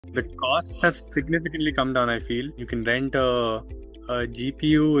The costs have significantly come down, I feel. You can rent a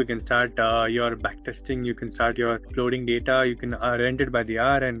GPU, you can start your backtesting, you can start your uploading data, you can rent it by the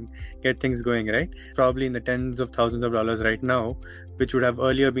hour and get things going, right? Probably in the tens of thousands of dollars right now, which would have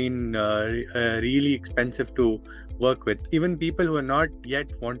earlier been really expensive to work with. Even people who are not yet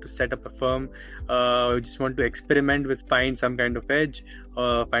want to set up a firm, just want to experiment with, find some kind of edge,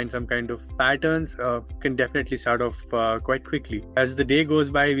 find some kind of patterns, can definitely start off quite quickly. As the day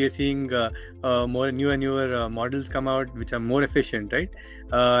goes by, we are seeing more newer models come out which are more efficient, right?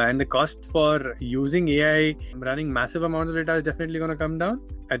 And the cost for using AI, running massive amounts of data, is definitely going to come down.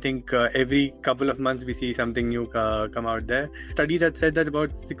 I think every couple of months we see something new come out there. Studies that said that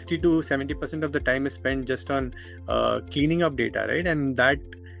about 60 to 70% of the time is spent just on cleaning up data, right? And that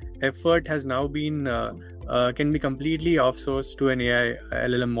effort has now been can be completely offsourced to an AI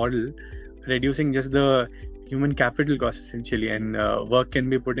LLM model, reducing just the human capital cost essentially, and work can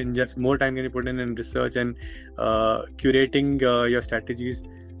be put in, just more time can be put in research and curating your strategies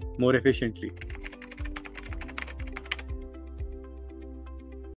more efficiently.